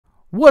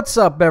What's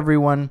up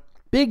everyone,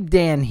 Big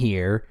Dan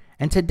here,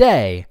 and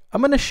today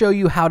I'm going to show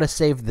you how to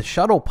save the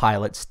shuttle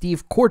pilot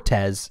Steve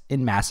Cortez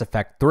in Mass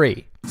Effect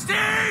 3. Steve!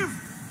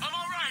 I'm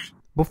alright!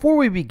 Before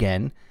we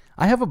begin,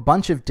 I have a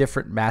bunch of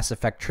different Mass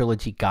Effect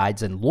Trilogy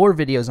guides and lore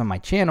videos on my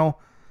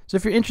channel, so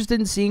if you're interested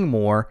in seeing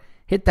more,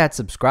 hit that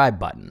subscribe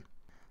button.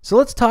 So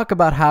let's talk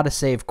about how to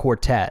save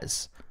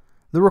Cortez.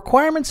 The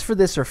requirements for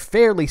this are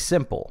fairly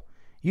simple.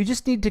 You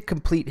just need to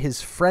complete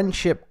his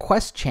friendship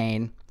quest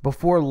chain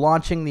before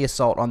launching the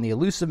assault on the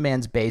Illusive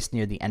Man's base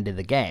near the end of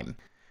the game.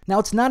 Now,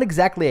 it's not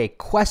exactly a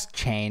quest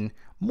chain,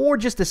 more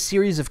just a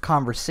series of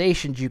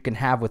conversations you can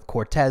have with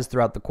Cortez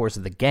throughout the course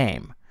of the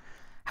game.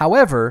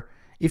 However,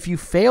 if you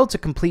fail to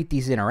complete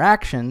these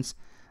interactions,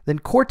 then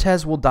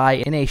Cortez will die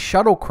in a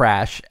shuttle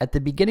crash at the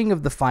beginning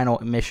of the final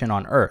mission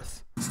on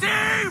Earth.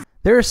 Steve!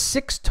 There are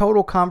 6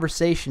 total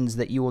conversations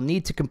that you will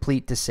need to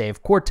complete to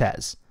save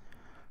Cortez.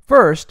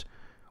 First,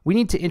 we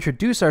need to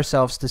introduce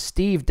ourselves to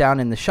Steve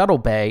down in the Shuttle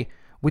Bay,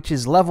 which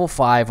is level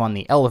 5 on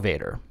the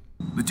elevator.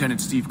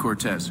 Lieutenant Steve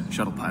Cortez,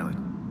 shuttle pilot.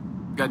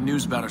 Got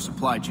news about our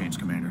supply chains,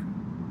 Commander.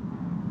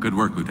 Good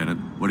work,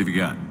 Lieutenant. What have you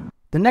got?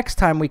 The next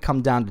time we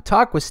come down to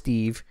talk with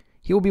Steve,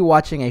 he will be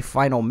watching a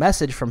final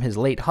message from his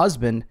late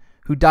husband,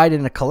 who died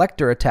in a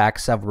collector attack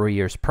several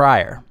years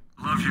prior.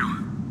 Love you,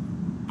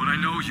 but I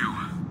know you.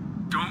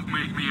 Don't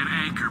make me an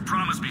anchor.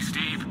 Promise me,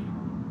 Steve.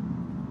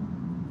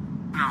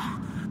 No,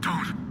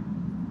 don't.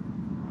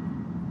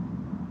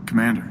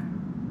 Commander.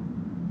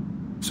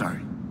 Sorry.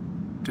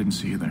 Didn't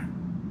see you there.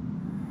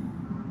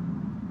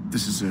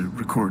 This is a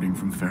recording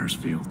from Ferris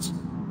Fields.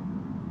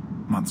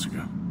 Months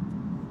ago.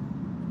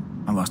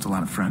 I lost a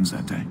lot of friends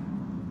that day.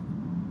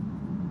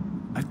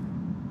 I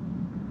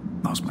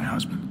lost my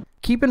husband.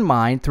 Keep in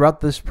mind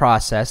throughout this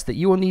process that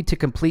you will need to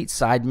complete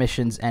side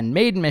missions and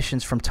main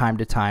missions from time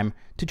to time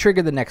to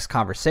trigger the next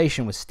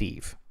conversation with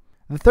Steve.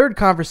 The third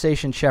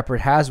conversation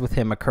Shepard has with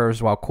him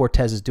occurs while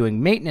Cortez is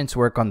doing maintenance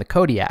work on the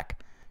Kodiak.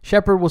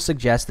 Shepard will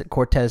suggest that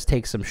Cortez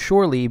take some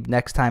shore leave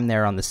next time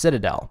they're on the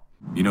Citadel.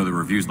 You know, the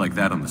reviews like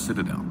that on the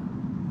Citadel.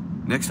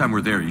 Next time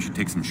we're there, you should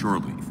take some shore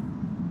leave.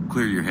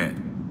 Clear your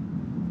head.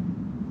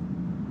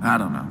 I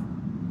don't know.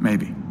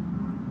 Maybe.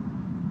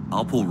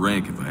 I'll pull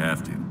rank if I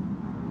have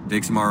to.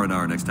 Take some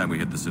R&R next time we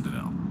hit the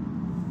Citadel.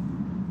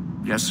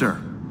 Yes,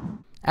 sir.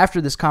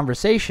 After this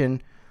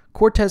conversation,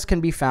 Cortez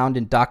can be found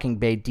in Docking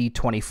Bay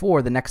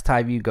D-24 the next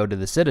time you go to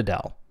the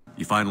Citadel.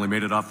 You finally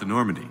made it off the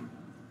Normandy.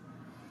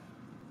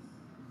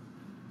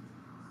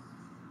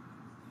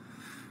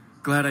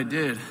 Glad I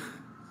did.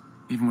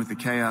 Even with the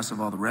chaos of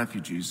all the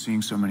refugees,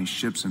 seeing so many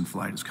ships in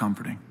flight is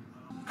comforting.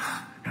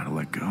 Gotta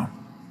let go.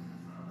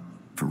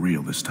 For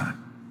real this time.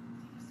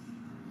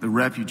 The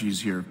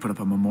refugees here have put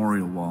up a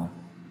memorial wall.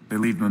 They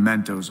leave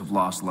mementos of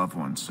lost loved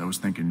ones, so I was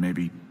thinking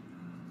maybe...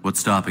 What's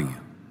stopping you?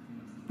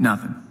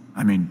 Nothing.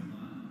 I mean...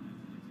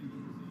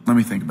 Let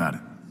me think about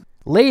it.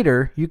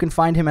 Later, you can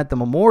find him at the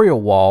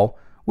memorial wall,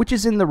 which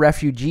is in the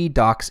refugee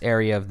docks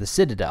area of the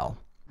Citadel.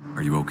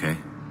 Are you okay?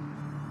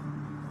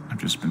 I've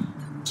just been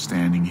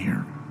standing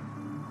here,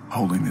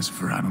 holding this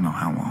for I don't know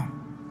how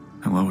long.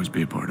 He'll always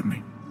be a part of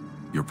me.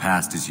 Your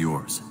past is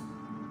yours.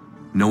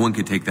 No one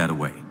can take that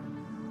away.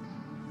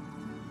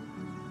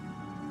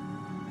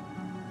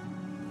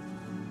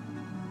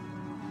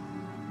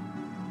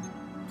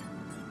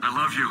 I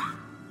love you,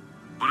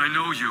 but I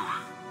know you.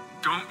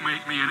 Don't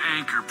make me an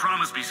anchor.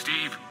 Promise me,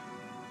 Steve.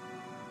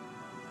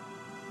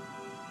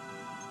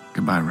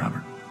 Goodbye,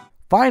 Robert.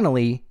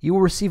 Finally, you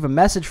will receive a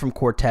message from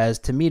Cortez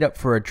to meet up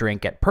for a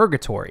drink at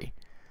Purgatory.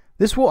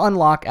 This will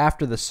unlock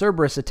after the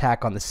Cerberus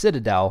attack on the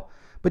Citadel,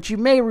 but you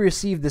may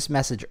receive this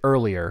message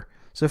earlier,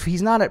 so if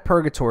he's not at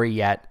Purgatory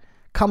yet,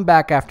 come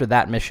back after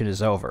that mission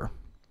is over.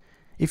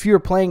 If you are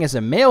playing as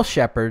a male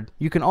Shepard,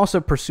 you can also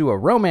pursue a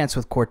romance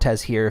with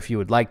Cortez here if you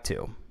would like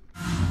to.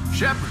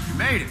 Shepard, you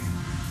made it.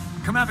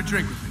 Come have a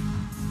drink with me.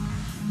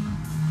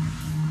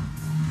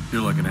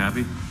 You're looking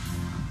happy?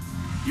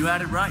 You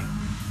had it right.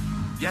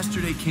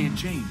 Yesterday can't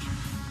change.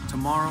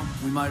 Tomorrow,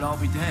 we might all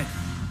be dead.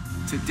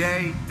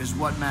 Today is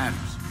what matters.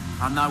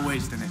 I'm not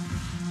wasting it.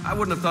 I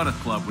wouldn't have thought a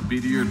club would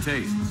be to your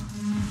tastes.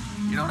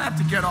 You don't have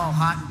to get all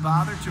hot and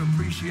bothered to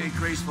appreciate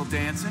graceful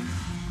dancing.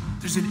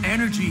 There's an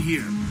energy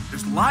here.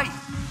 There's light.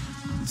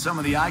 And some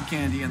of the eye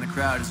candy in the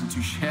crowd isn't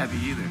too shabby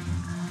either.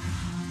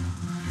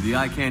 The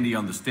eye candy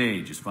on the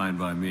stage is fine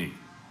by me.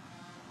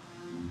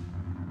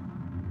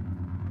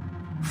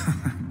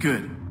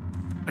 Good.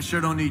 I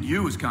sure don't need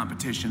you as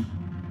competition.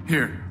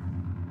 Here.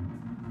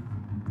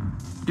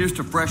 Here's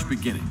to fresh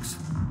beginnings.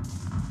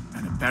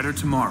 And a better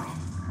tomorrow.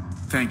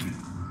 Thank you.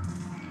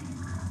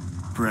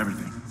 For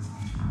everything.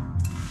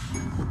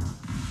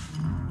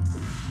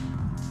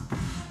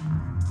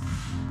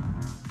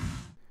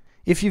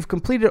 If you've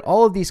completed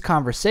all of these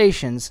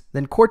conversations,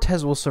 then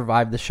Cortez will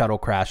survive the shuttle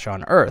crash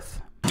on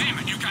Earth. Damn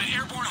it, you've got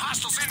airborne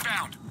hostiles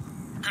inbound.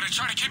 Gonna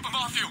try to keep them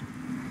off you.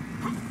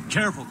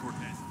 Careful, Cortez.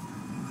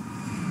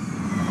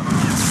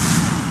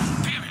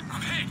 Damn it,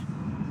 I'm hit.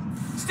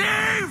 Steve!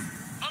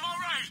 I'm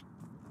alright.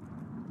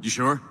 You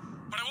sure?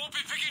 But I won't be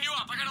picking you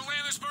up. I gotta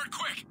land this bird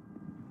quick.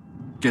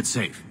 Get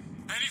safe.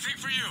 Anything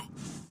for you.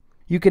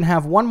 You can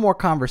have one more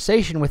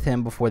conversation with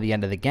him before the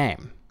end of the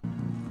game.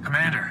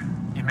 Commander,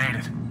 you made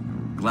it.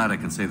 Glad I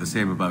can say the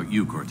same about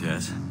you,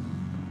 Cortez.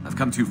 I've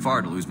come too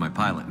far to lose my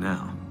pilot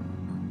now.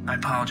 I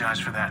apologize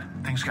for that.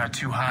 Things got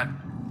too hot.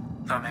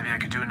 Thought maybe I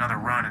could do another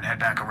run and head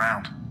back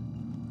around.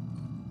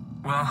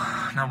 Well,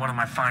 not one of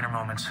my finer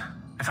moments.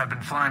 If I'd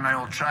been flying my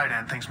old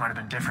Trident, things might have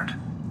been different.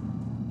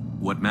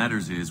 What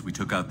matters is we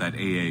took out that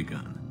AA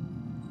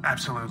gun.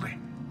 Absolutely.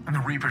 And the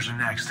Reapers are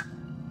next.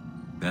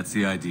 That's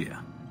the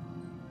idea.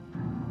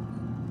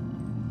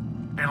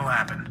 It'll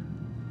happen.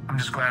 I'm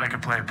just glad I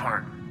could play a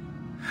part.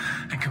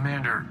 And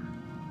Commander,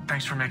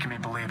 thanks for making me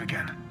believe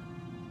again.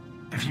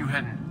 If you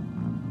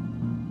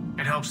hadn't,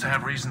 it helps to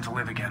have reason to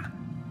live again.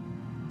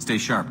 Stay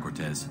sharp,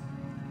 Cortez.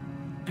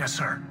 Yes,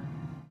 sir.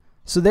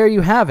 So there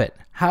you have it,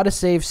 how to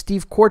save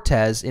Steve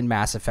Cortez in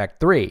Mass Effect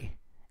 3.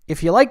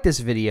 If you like this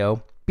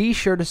video, be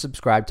sure to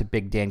subscribe to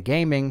Big Dan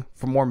Gaming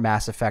for more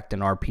Mass Effect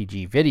and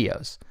RPG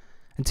videos.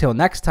 Until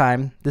next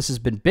time, this has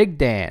been Big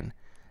Dan.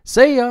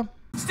 See ya!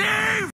 Steve!